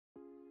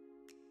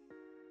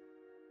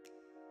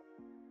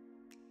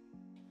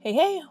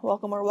Hey,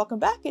 welcome or welcome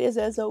back. It is,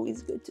 as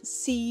always, good to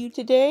see you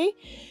today.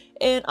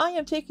 And I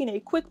am taking a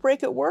quick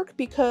break at work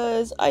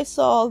because I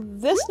saw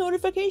this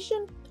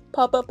notification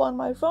pop up on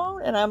my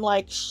phone, and I'm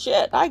like,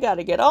 shit, I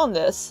gotta get on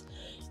this.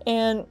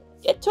 And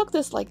it took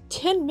this like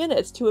 10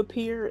 minutes to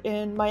appear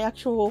in my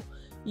actual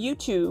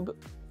YouTube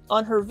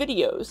on her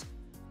videos.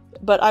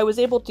 But I was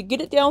able to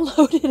get it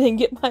downloaded and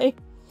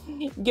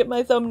get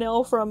my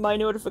thumbnail from my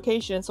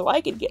notification so I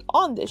could get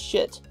on this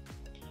shit.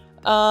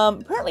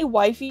 Apparently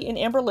Wifey and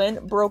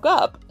Amberlynn broke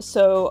up,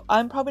 so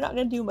I'm probably not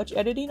going to do much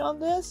editing on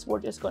this.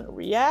 We're just going to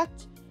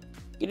react,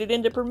 get it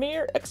into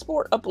Premiere,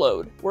 export,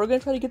 upload. We're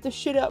going to try to get this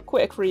shit out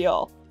quick for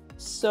y'all.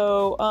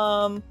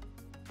 So,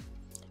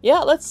 yeah,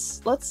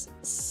 let's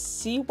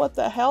see what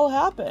the hell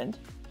happened.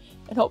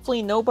 And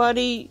hopefully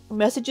nobody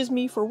messages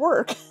me for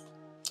work.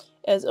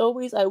 As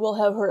always, I will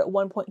have her at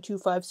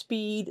 1.25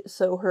 speed,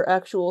 so her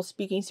actual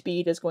speaking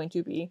speed is going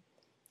to be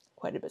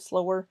quite a bit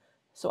slower.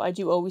 So I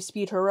do always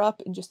speed her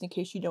up, and just in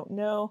case you don't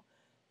know.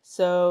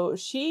 So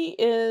she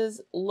is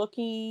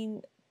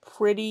looking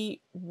pretty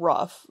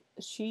rough.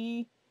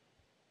 She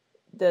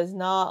does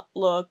not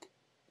look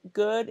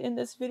good in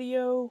this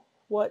video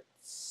whatsoever.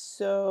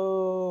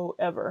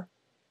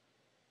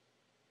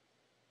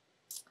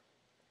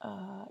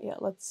 Yeah,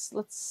 let's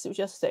see what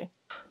she has to say.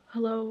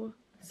 Hello.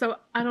 So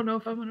I don't know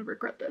if I'm gonna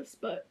regret this,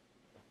 but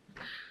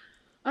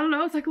I don't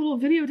know, it's like a little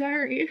video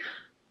diary.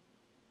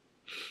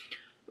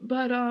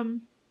 But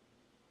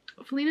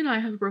Feline and I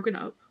have broken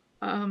up.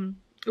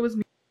 It was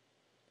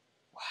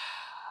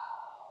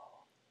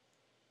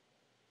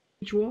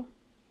mutual.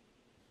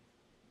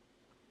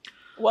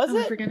 Was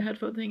it? Freaking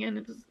headphone thing, and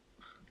it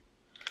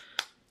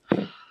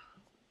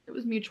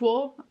was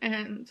mutual,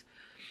 and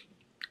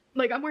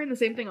like I'm wearing the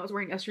same thing I was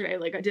wearing yesterday.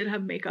 Like I did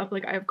have makeup,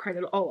 like I have cried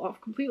it all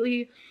off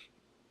completely.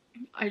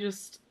 I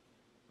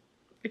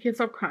can't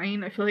stop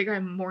crying. I feel like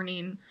I'm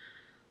mourning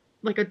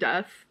like a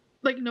death.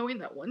 Like knowing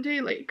that one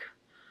day, like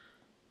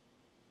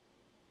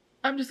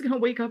I'm just gonna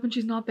wake up and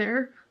she's not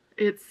there.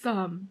 It's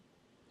a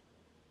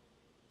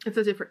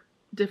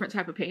different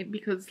type of pain,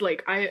 because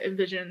like I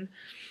envision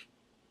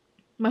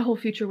my whole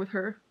future with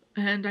her,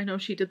 and I know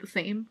she did the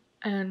same,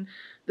 and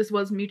this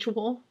was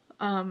mutual.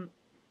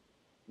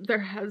 There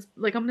has,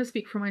 like, I'm gonna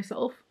speak for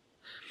myself.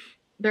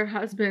 There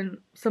has been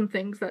some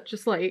things that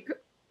just like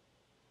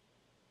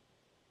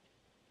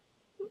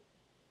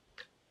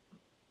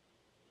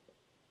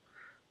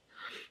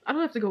I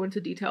don't have to go into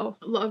detail.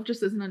 Love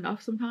just isn't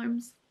enough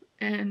sometimes.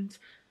 And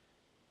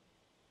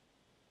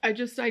I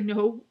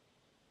know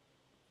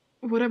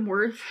what I'm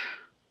worth.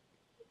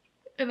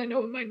 And I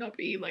know it might not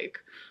be like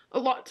a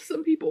lot to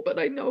some people, but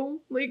I know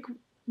like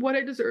what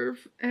I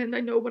deserve, and I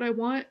know what I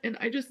want, and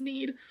I just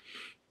need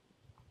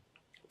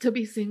to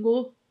be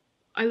single.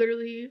 I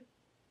literally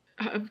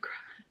have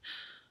cried.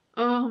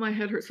 Oh, my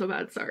head hurts so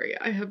bad. Sorry.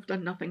 I have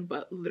done nothing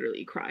but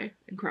literally cry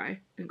and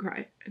cry and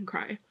cry and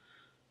cry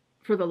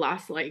for the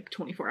last like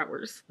 24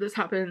 hours. This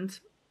happened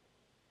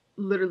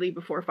literally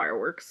before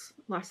fireworks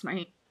last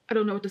night. I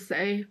don't know what to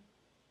say.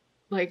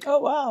 Like, oh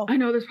wow. I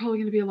know there's probably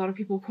going to be a lot of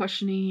people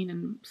questioning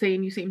and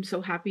saying you seemed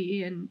so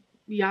happy, and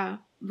yeah,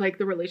 like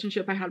the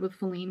relationship I had with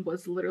Feline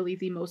was literally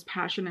the most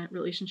passionate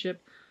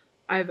relationship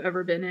I've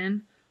ever been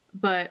in,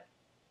 but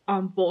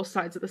on both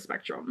sides of the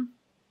spectrum.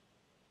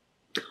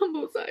 On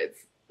both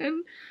sides.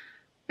 And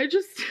I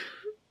just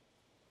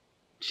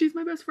she's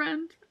my best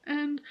friend,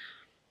 and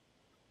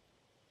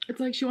it's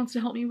like she wants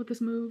to help me with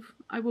this move.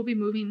 I will be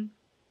moving.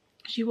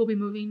 She will be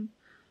moving.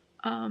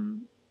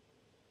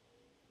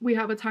 We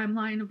have a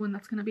timeline of when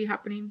that's going to be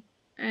happening,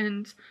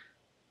 and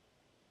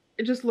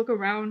I just look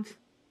around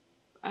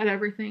at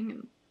everything,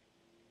 and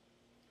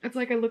it's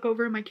like I look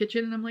over in my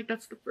kitchen and I'm like,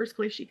 that's the first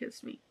place she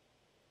kissed me.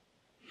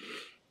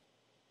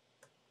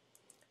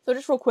 So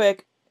just real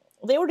quick,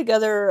 they were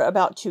together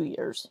about 2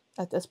 years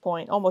at this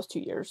point, almost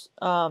 2 years.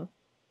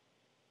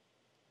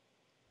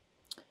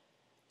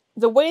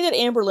 The way that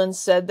Amberlynn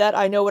said that,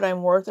 I know what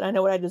I'm worth and I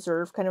know what I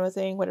deserve kind of a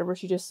thing, whatever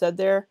she just said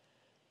there,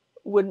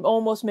 would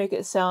almost make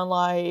it sound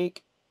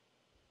like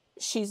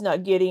she's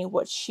not getting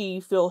what she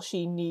feels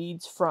she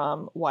needs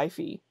from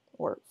Wifey,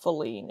 or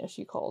Feline as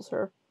she calls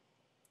her.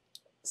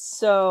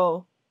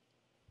 So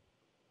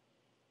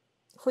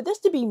for this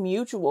to be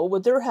mutual,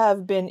 would there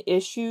have been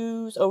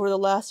issues over the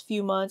last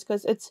few months?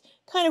 Because it's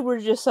kind of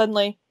weird just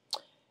suddenly,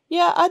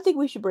 yeah, I think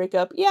we should break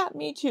up. Yeah,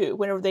 me too.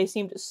 Whenever they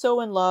seemed so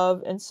in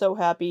love and so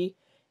happy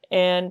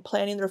and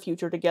planning their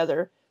future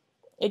together.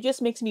 It just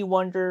makes me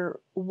wonder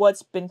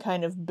what's been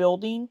kind of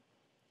building.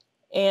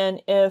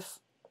 And if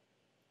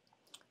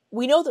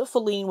we know that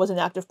Feline was an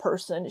active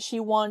person. She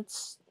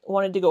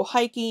wanted to go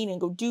hiking and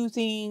go do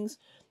things.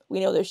 We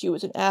know that she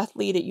was an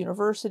athlete at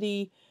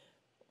university.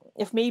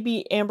 If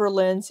maybe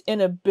Amberlynn's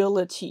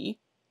inability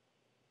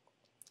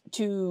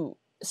to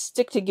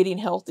stick to getting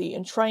healthy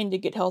and trying to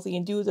get healthy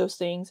and do those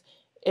things,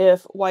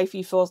 if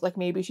Wifey feels like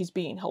maybe she's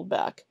being held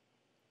back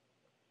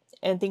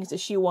and things that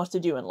she wants to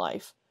do in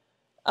life.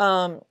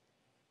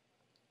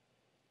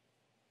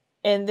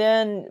 And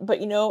then, but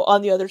you know,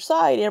 on the other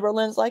side,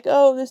 Amberlynn's like,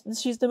 oh,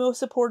 she's the most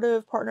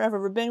supportive partner I've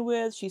ever been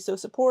with. She's so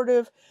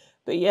supportive.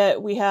 But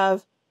yet we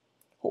have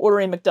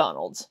ordering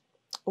McDonald's.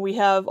 We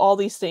have all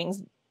these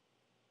things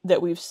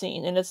that we've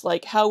seen. And it's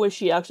like, how is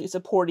she actually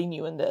supporting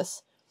you in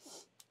this?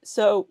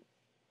 So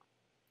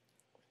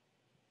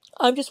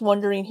I'm just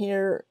wondering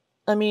here,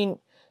 I mean,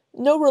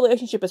 no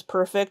relationship is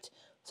perfect.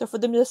 So for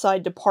them to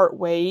decide to part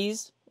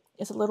ways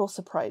is a little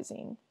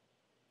surprising,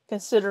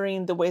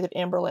 considering the way that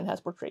Amberlynn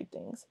has portrayed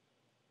things.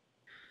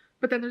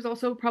 But then there's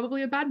also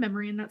probably a bad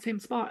memory in that same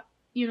spot.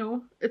 You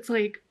know, it's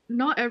like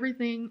not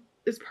everything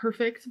is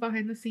perfect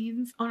behind the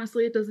scenes.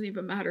 Honestly, it doesn't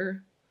even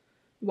matter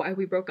why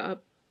we broke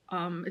up.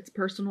 It's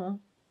personal,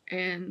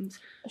 and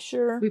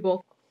sure, we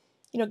both,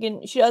 you know,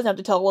 again, she doesn't have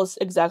to tell us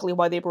exactly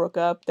why they broke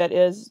up. That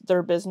is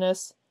their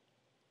business.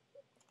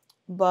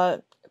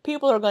 But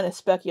people are going to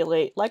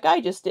speculate, like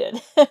I just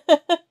did.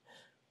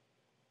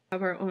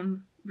 have our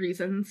own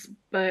reasons,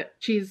 but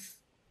she's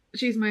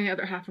my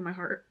other half of my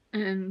heart,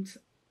 and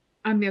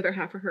I'm the other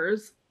half of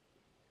hers.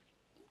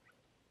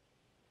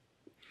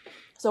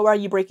 So why are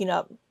you breaking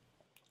up?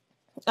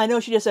 I know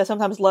she just said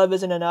sometimes love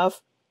isn't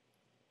enough.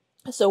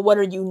 So what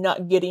are you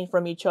not getting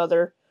from each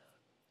other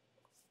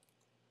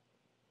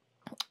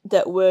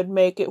that would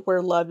make it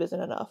where love isn't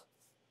enough?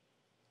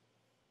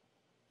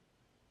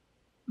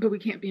 But we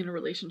can't be in a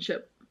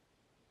relationship.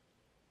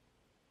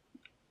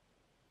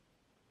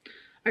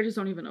 I just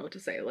don't even know what to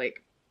say.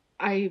 Like,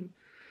 I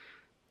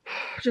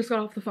just got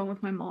off the phone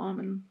with my mom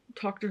and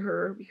talked to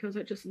her because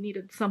I just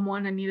needed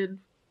someone.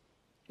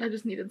 I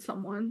just needed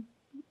someone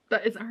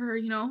that isn't her,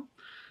 you know?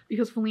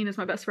 Because Feline is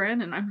my best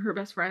friend and I'm her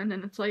best friend,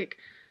 and it's like,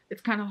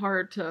 it's kind of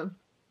hard to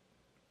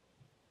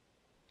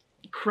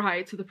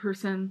cry to the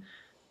person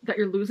that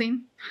you're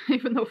losing,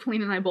 even though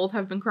Feline and I both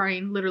have been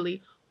crying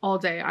literally all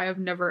day. I have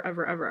never,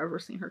 ever, ever, ever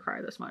seen her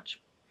cry this much.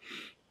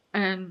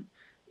 And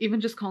even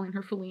just calling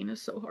her Feline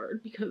is so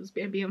hard because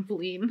Bambi and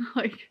Feline,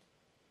 like,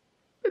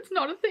 it's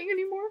not a thing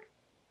anymore.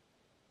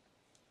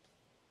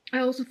 I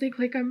also think,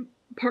 like, I'm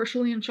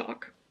partially in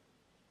shock.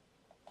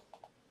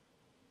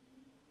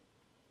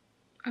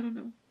 I don't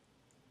know.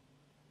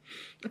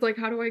 It's like,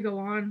 how do I go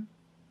on?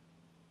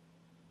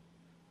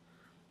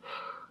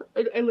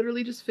 I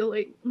literally just feel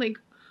like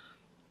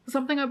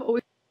something I've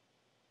always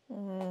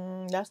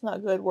that's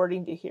not good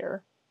wording to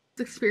hear.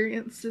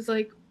 experienced is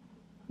like,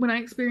 when I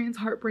experience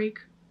heartbreak,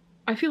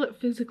 I feel it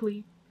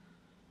physically.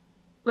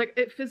 Like,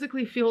 it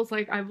physically feels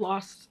like I've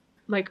lost,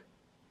 like,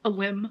 a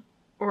limb,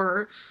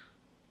 or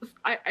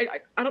I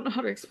don't know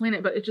how to explain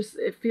it, but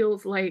it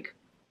feels like,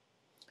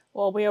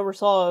 well, we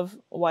oversaw of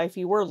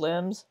Wifey were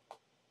limbs.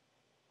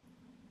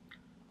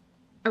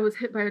 I was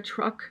hit by a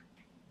truck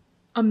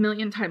a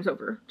million times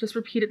over, just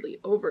repeatedly,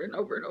 over and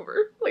over and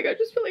over. Like, I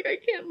just feel like I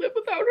can't live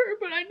without her,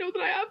 but I know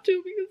that I have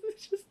to because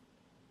it's just,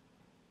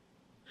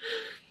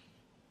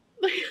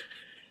 like,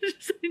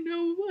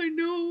 I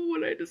know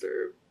what I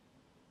deserve.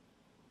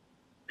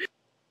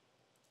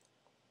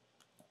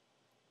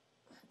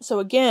 So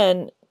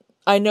again,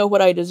 I know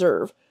what I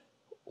deserve.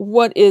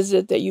 What is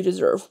it that you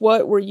deserve?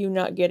 What were you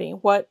not getting?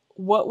 What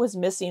was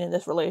missing in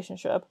this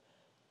relationship?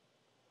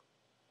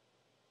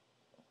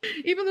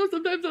 Even though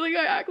sometimes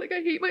I act like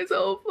I hate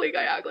myself, like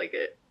I act like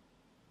it.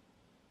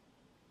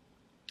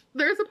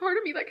 There's a part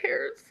of me that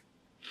cares.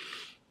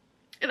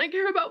 And I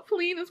care about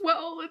Feline as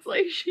well. It's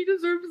like, she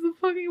deserves the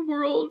fucking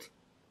world.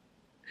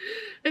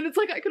 And it's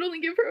like, I could only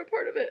give her a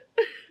part of it.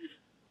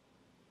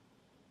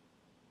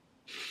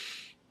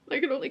 I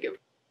could only give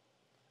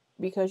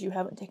because you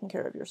haven't taken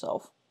care of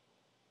yourself.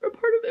 A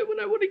part of it when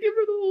I want to give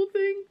her the whole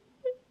thing.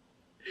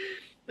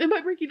 And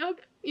by breaking up,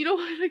 you know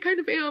what? I kind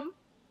of am.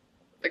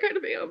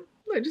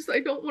 I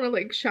don't want to,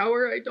 like,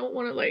 shower. I don't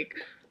want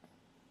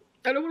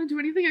to do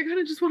anything. I kind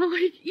of just want to,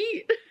 like,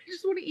 eat. I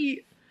just want to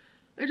eat.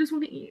 I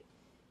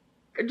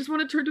just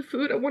want to turn to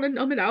food. I want to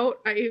numb it out.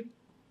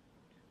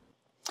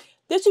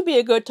 This would be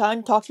a good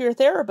time to talk to your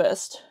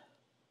therapist.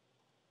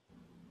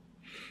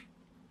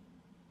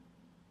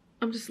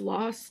 I'm just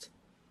lost.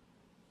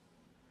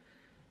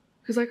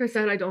 Because, like I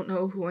said, I don't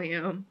know who I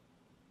am.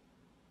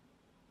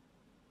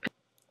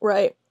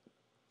 Right.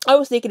 I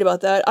was thinking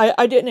about that.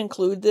 I didn't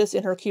include this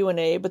in her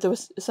Q&A, but there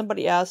was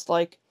somebody asked,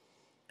 like,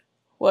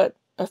 what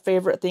a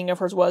favorite thing of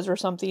hers was or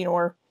something,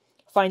 or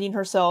finding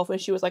herself,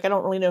 and she was like, I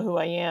don't really know who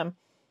I am.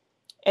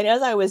 And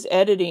as I was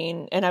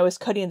editing and I was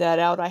cutting that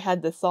out, I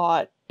had the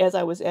thought as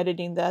I was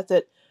editing that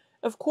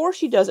of course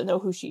she doesn't know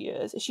who she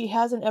is. She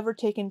hasn't ever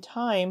taken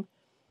time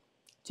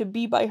to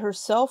be by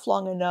herself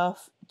long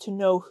enough to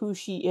know who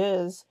she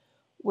is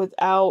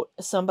without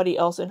somebody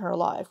else in her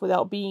life,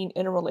 without being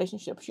in a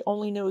relationship. She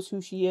only knows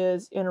who she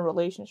is in a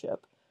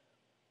relationship.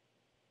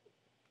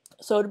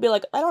 So to be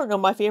like, I don't know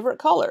my favorite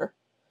color.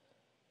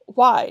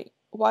 Why?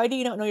 Why do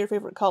you not know your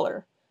favorite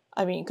color?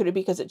 I mean, could it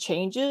be because it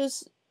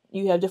changes?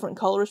 You have different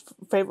colors,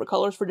 favorite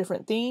colors for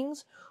different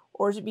things?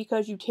 Or is it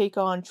because you take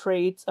on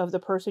traits of the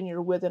person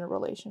you're with in a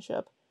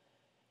relationship?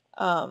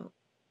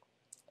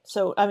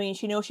 So, I mean,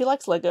 she knows she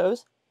likes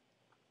Legos.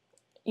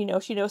 You know,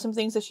 she knows some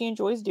things that she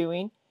enjoys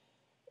doing.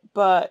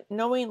 But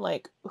knowing,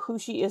 like, who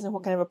she is and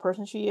what kind of a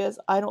person she is,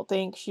 I don't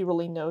think she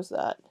really knows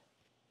that.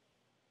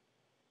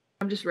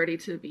 I'm just ready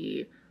to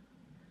be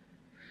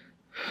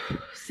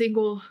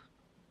single,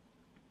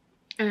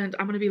 and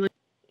I'm gonna be living.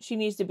 She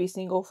needs to be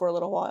single for a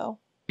little while.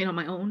 On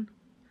my own.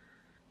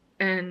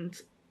 And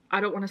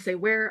I don't want to say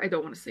where, I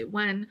don't want to say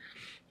when,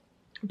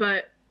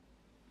 but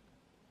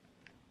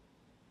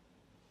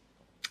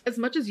as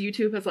much as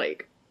YouTube has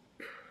like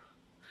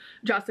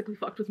drastically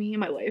fucked with me in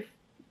my life,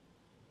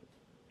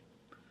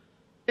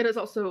 it has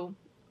also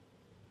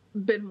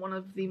been one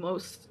of the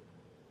most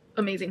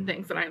amazing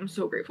things that I am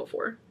so grateful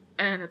for.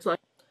 And it's like,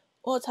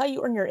 well, it's how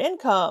you earn your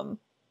income.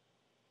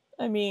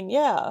 I mean,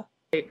 yeah.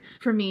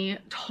 For me,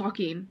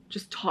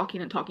 just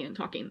talking and talking and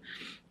talking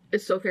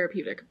is so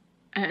therapeutic,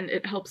 and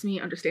it helps me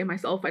understand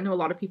myself. I know a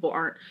lot of people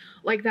aren't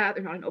like that.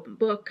 They're not an open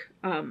book.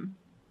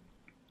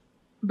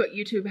 But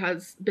YouTube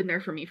has been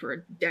there for me for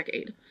a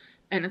decade,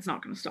 and it's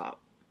not going to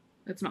stop.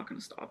 It's not going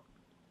to stop.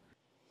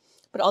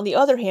 But on the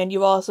other hand,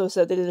 you also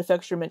said that it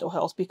affects your mental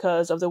health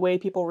because of the way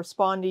people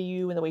respond to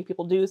you and the way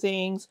people do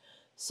things.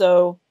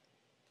 So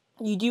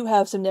you do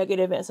have some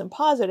negative and some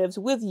positives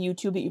with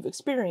YouTube that you've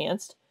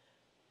experienced.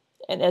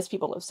 And as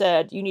people have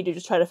said, you need to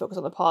just try to focus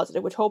on the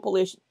positive, which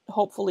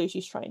hopefully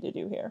she's trying to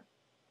do here.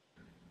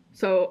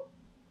 So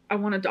I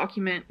want to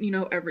document,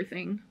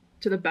 everything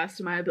to the best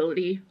of my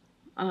ability.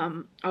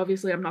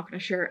 Obviously, I'm not going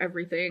to share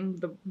everything,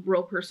 the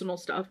real personal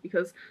stuff,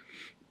 because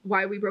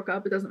why we broke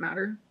up, it doesn't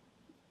matter.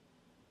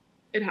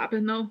 It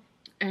happened though,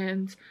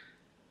 and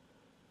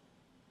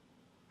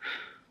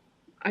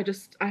I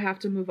have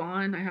to move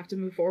on. I have to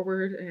move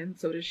forward, and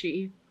so does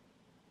she.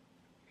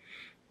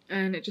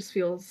 And it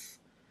feels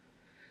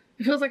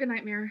like a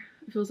nightmare.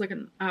 It feels like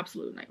an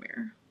absolute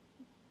nightmare.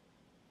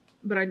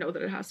 But I know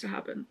that it has to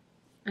happen.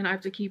 And I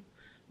have to keep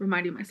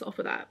reminding myself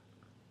of that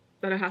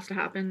it has to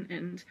happen,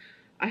 and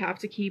I have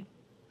to keep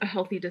a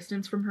healthy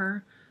distance from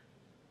her,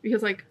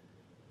 because like,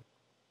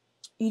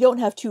 you don't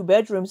have 2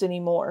 bedrooms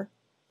anymore.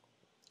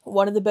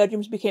 One of the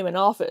bedrooms became an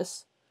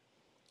office.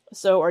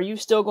 So are you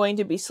still going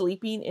to be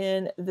sleeping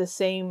in the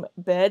same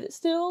bed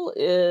still?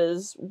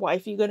 Is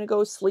Wifey going to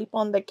go sleep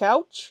on the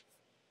couch?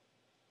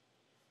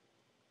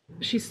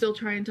 She's still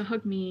trying to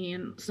hug me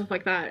and stuff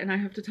like that, and I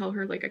have to tell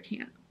her, like, I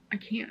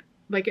can't.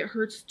 Like, it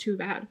hurts too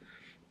bad.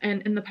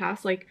 And in the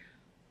past, like,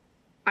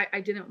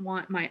 I didn't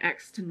want my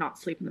ex to not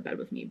sleep in the bed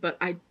with me, but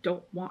I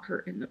don't want her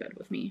in the bed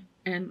with me.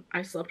 And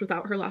I slept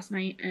without her last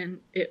night, and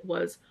it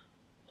was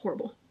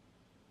horrible.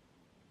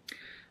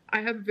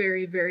 I have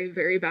very, very,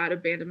 very bad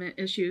abandonment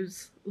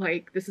issues.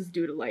 Like, this is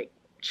due to, like,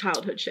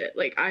 childhood shit.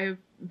 Like, I have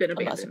been abandoned.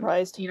 I'm not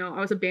surprised. I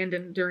was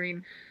abandoned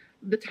during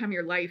the time of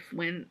your life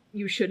when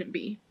you shouldn't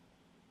be.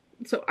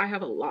 So I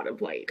have a lot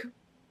of, like,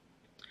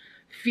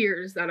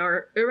 fears that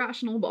are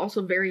irrational, but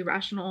also very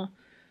rational.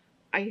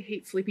 I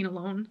hate sleeping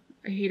alone.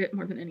 I hate it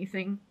more than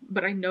anything,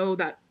 but I know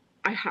that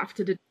I have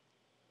to.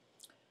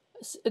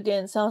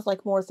 Again, sounds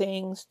like more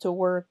things to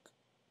work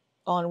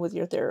on with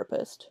your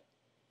therapist.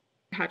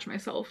 Detach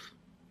myself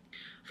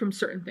from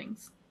certain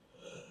things.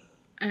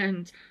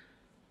 And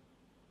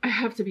I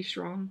have to be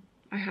strong.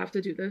 I have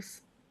to do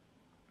this.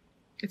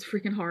 It's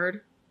freaking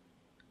hard.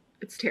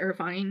 It's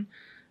terrifying.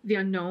 The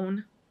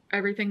unknown.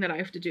 Everything that I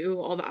have to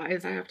do, all the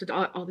I's I have to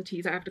dot, all the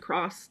T's I have to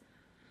cross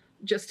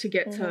just to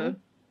get to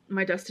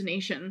my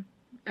destination.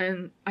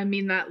 And I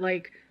mean that,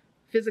 like,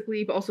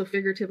 physically, but also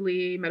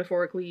figuratively,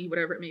 metaphorically,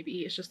 whatever it may be.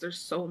 It's just, there's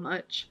so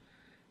much.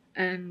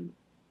 And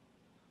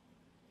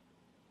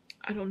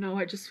I don't know,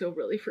 I just feel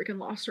really freaking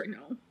lost right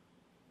now.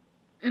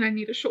 And I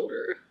need a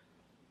shoulder.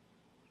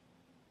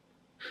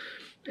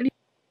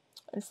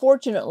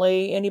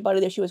 Unfortunately,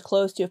 anybody that she was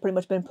close to have pretty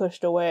much been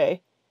pushed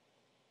away.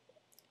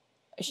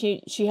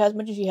 She has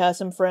mentioned she has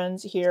some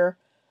friends here.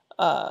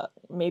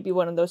 Maybe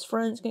one of those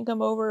friends can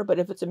come over, but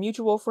if it's a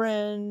mutual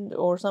friend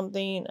or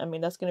something, I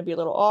mean, that's going to be a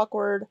little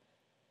awkward.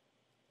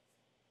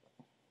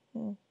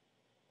 A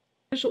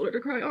shoulder to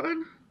cry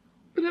on,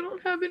 but I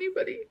don't have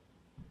anybody.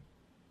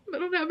 I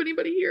don't have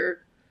anybody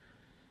here.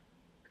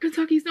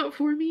 Kentucky's not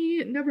for me.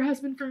 It never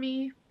has been for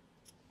me.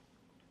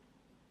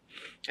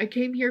 I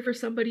came here for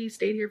somebody,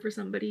 stayed here for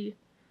somebody,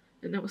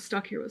 and then was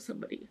stuck here with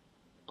somebody.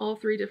 All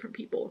 3 different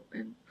people.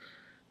 And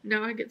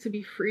now I get to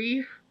be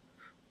free.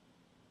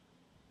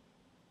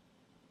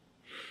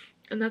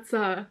 And that's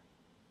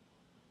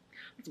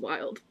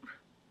wild.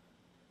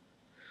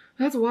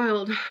 That's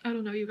wild. I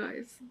don't know, you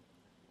guys.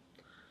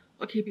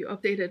 I'll keep you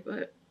updated,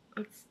 but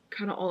that's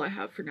kind of all I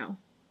have for now.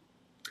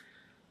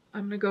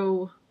 I'm gonna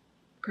go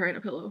cry in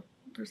a pillow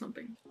or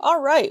something.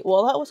 All right.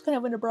 Well, that was kind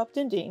of an abrupt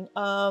ending.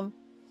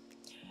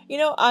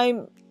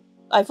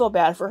 I feel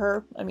bad for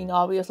her. I mean,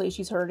 obviously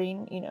she's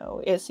hurting.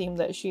 It seemed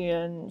that she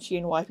and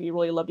Wifey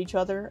really loved each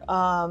other.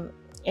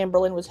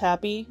 Amberlynn was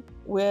happy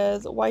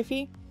with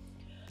Wifey.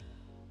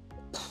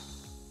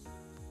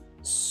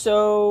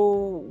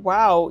 So,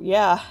 wow,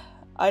 yeah,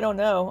 I don't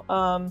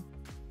know.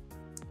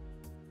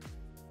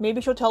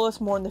 Maybe she'll tell us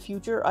more in the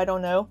future. I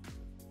don't know.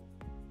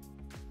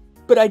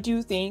 But I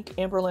do think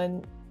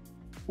Amberlynn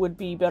would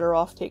be better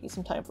off taking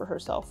some time for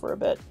herself for a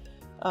bit.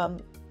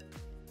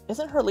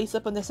 isn't her lease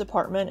up in this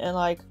apartment in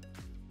like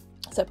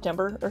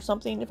September or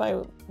something, if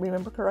I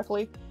remember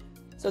correctly.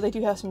 So they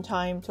do have some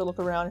time to look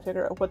around and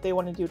figure out what they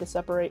want to do to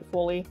separate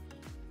fully,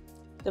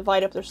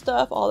 divide up their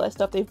stuff, all that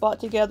stuff they've bought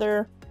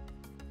together.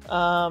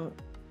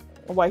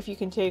 Wifey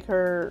can take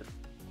her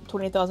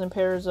 20,000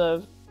 pairs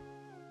of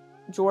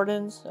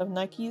Jordans, of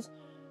Nikes,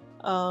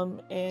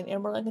 and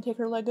Amberlynn can take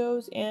her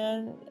Legos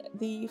and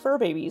the fur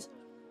babies.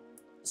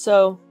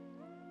 So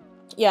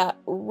yeah,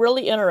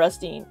 really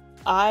interesting.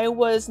 I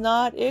was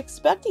not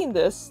expecting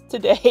this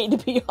today, to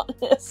be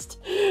honest,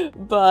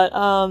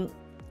 but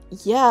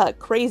yeah,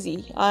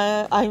 crazy.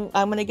 I'm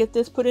gonna get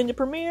this put into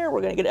Premiere.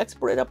 We're gonna get it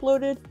exported,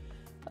 uploaded.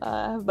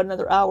 I have about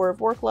another hour of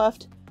work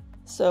left,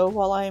 so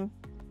while I'm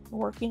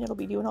working, it'll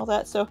be doing all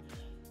that. So,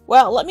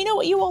 well, let me know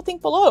what you all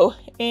think below,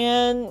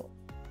 and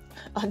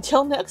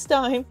until next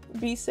time,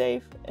 be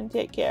safe and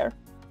take care.